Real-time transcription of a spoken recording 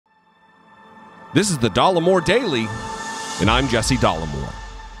This is the Dollemore Daily, and I'm Jesse Dollemore.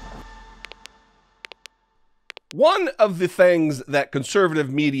 One of the things that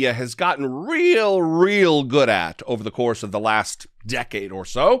conservative media has gotten real good at over the course of the last decade or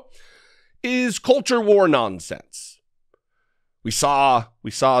so is culture war nonsense. We saw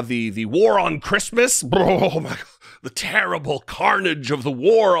the war on Christmas. Oh my God, the terrible carnage of the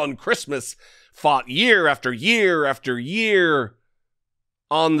war on Christmas fought year after year after year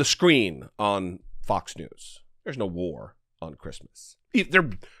on the screen on Fox News. There's no war on Christmas. They're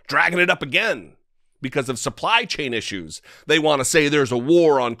dragging it up again because of supply chain issues. They want to say there's a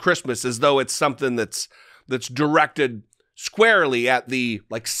war on Christmas as though it's something that's directed squarely at the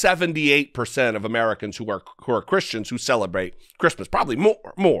 78% of Americans who are Christians who celebrate Christmas. Probably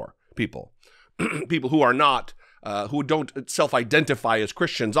more people people who are not who don't self-identify as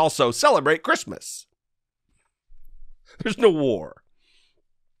Christians also celebrate Christmas. There's no war.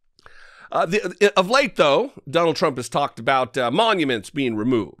 Of late, though, Donald Trump has talked about monuments being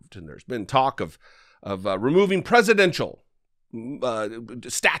removed, and there's been talk of removing presidential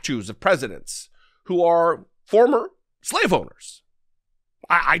statues of presidents who are former slave owners.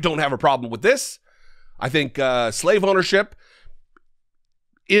 I don't have a problem with this. I think slave ownership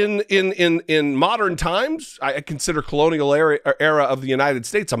in modern times, I consider colonial era of the United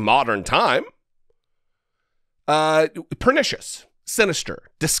States a modern time, pernicious, sinister,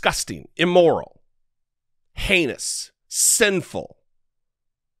 disgusting, immoral, heinous, sinful.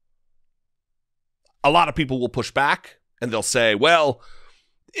 A lot of people will push back and they'll say, well,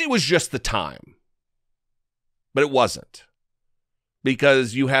 it was just the time. But it wasn't.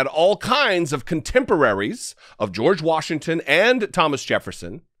 Because you had all kinds of contemporaries of George Washington and Thomas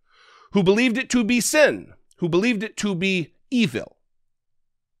Jefferson who believed it to be sin, who believed it to be evil.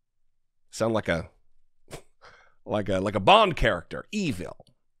 Sound like a Bond character, evil.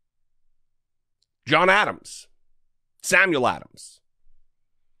 John Adams, Samuel Adams.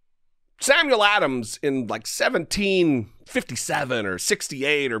 Samuel Adams in 1757 or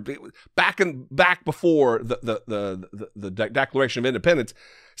 68 or back before the Declaration of Independence,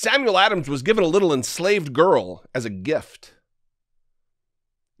 Samuel Adams was given a little enslaved girl as a gift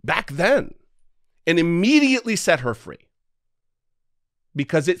back then and immediately set her free.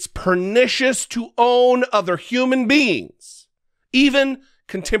 Because it's pernicious to own other human beings. Even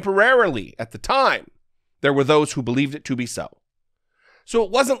contemporarily at the time, there were those who believed it to be so. So it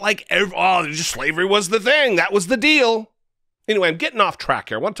wasn't like, just slavery was the thing. That was the deal. Anyway, I'm getting off track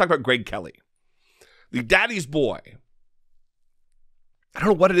here. I want to talk about Greg Kelly, the daddy's boy. I don't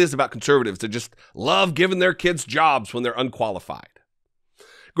know what it is about conservatives that just love giving their kids jobs when they're unqualified.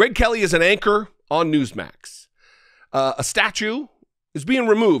 Greg Kelly is an anchor on Newsmax. A statue is being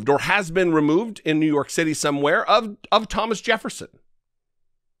removed or has been removed in New York City somewhere of Thomas Jefferson.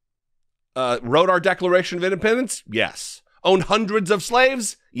 Wrote our Declaration of Independence? Yes. Owned hundreds of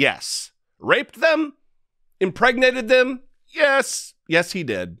slaves? Yes. Raped them? Impregnated them? Yes. Yes, he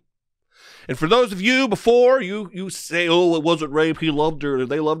did. And for those of you before you say, oh, it wasn't rape, he loved her,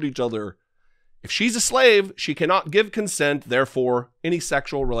 they loved each other. If she's a slave, she cannot give consent, therefore any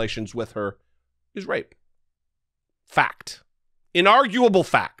sexual relations with her is rape. Fact. Inarguable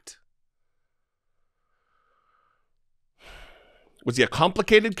fact. Was he a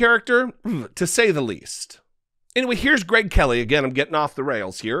complicated character? To say the least. Anyway, here's Greg Kelly. Again, I'm getting off the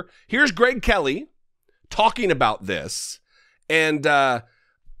rails here. Here's Greg Kelly talking about this and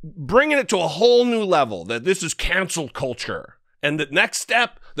bringing it to a whole new level, that this is cancel culture. And that next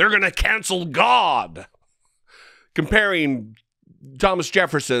step, they're going to cancel God. Comparing Thomas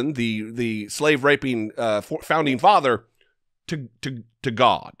Jefferson, the slave-raping founding father, to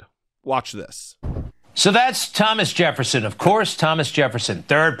God. Watch this. So that's Thomas Jefferson, of course. Thomas Jefferson,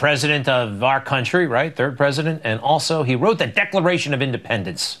 third president of our country, right? Third president. And also he wrote the Declaration of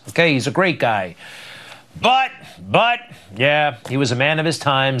Independence. Okay, he's a great guy. But, yeah, he was a man of his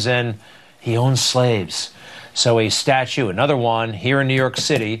times and he owned slaves. So a statue, another one here in New York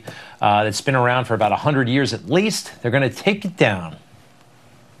City that's been around for about 100 years at least, they're going to take it down.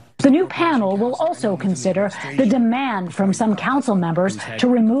 The new panel will also consider the demand from some council members to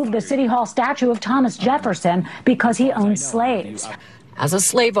remove the City Hall statue of Thomas Jefferson because he owned slaves. As a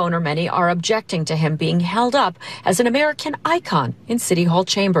slave owner, many are objecting to him being held up as an American icon in City Hall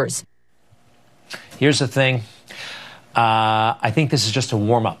chambers. Here's the thing. I think this is just a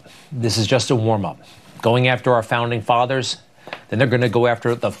warm-up. This is just a warm-up. Going after our founding fathers, then they're going to go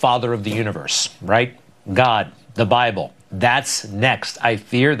after the father of the universe, right? God, the Bible. That's next. I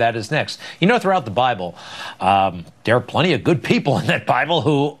fear that is next. You know, throughout the Bible, there are plenty of good people in that Bible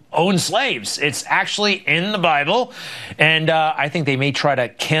who own slaves. It's actually in the Bible, and I think they may try to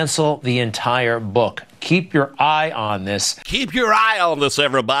cancel the entire book. Keep your eye on this. Keep your eye on this,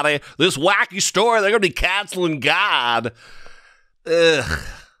 everybody. This wacky story, they're going to be canceling God. Ugh.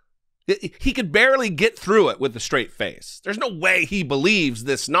 He could barely get through it with a straight face. There's no way he believes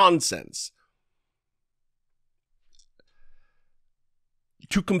this nonsense.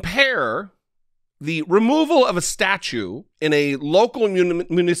 To compare the removal of a statue in a local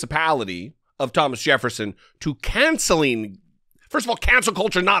municipality of Thomas Jefferson to canceling, first of all, cancel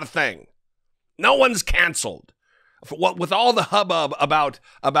culture, not a thing. No one's canceled. With all the hubbub about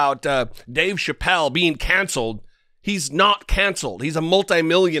Dave Chappelle being canceled, he's not canceled. He's a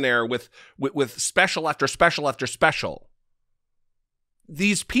multimillionaire with special after special after special.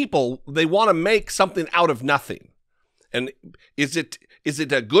 These people, they want to make something out of nothing. And is it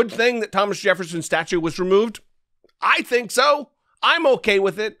a good thing that Thomas Jefferson's statue was removed? I think so. I'm okay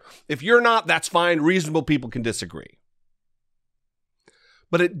with it. If you're not, that's fine. Reasonable people can disagree.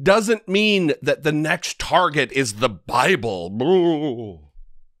 But it doesn't mean that the next target is the Bible.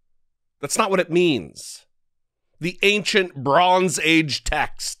 That's not what it means. The ancient Bronze Age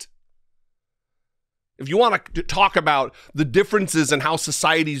text. If you want to talk about the differences in how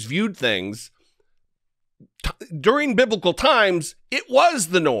societies viewed things, during biblical times, it was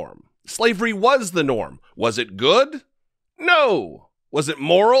the norm. Slavery was the norm. Was it good? No. Was it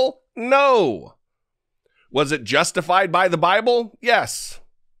moral? No. Was it justified by the Bible? Yes.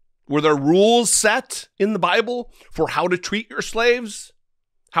 Were there rules set in the Bible for how to treat your slaves?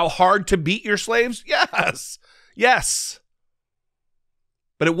 How hard to beat your slaves? Yes. Yes.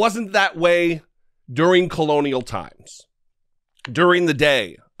 But it wasn't that way during colonial times, during the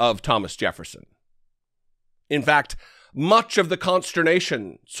day of Thomas Jefferson. In fact, much of the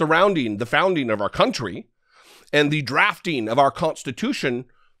consternation surrounding the founding of our country and the drafting of our Constitution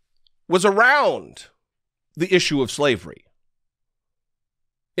was around the issue of slavery.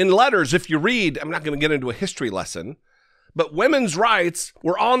 In letters, if you read, I'm not going to get into a history lesson, but women's rights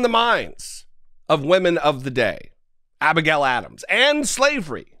were on the minds of women of the day, Abigail Adams, and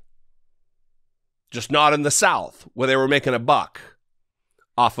slavery. Just not in the South, where they were making a buck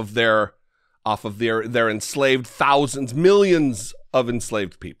off of their enslaved thousands, millions of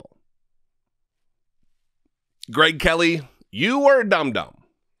enslaved people. Greg Kelly, you are a dum-dum,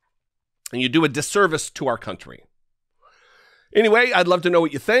 and you do a disservice to our country. Anyway, I'd love to know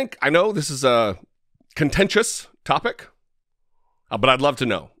what you think. I know this is a contentious topic, but I'd love to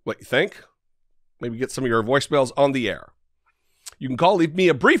know what you think. Maybe get some of your voicemails on the air. You can call, leave me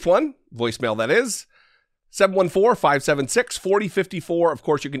a brief one, voicemail that is, 714-576-4054. Of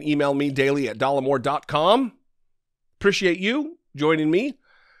course, you can email me daily at dollemore.com. Appreciate you joining me.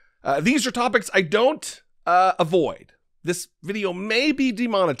 These are topics I don't avoid. This video may be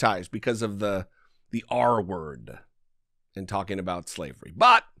demonetized because of the R word in talking about slavery.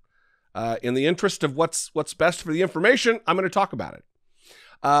 But in the interest of what's best for the information, I'm going to talk about it.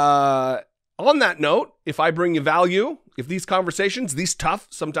 On that note, if I bring you value, if these conversations, these tough,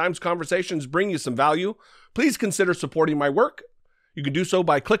 sometimes conversations bring you some value, please consider supporting my work. You can do so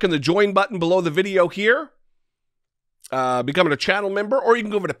by clicking the join button below the video here, becoming a channel member, or you can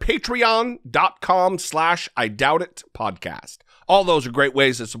go over to patreon.com/IDoubtIt podcast. All those are great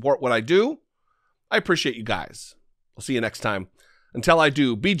ways to support what I do. I appreciate you guys. I'll see you next time. Until I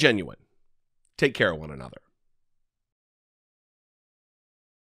do, be genuine. Take care of one another.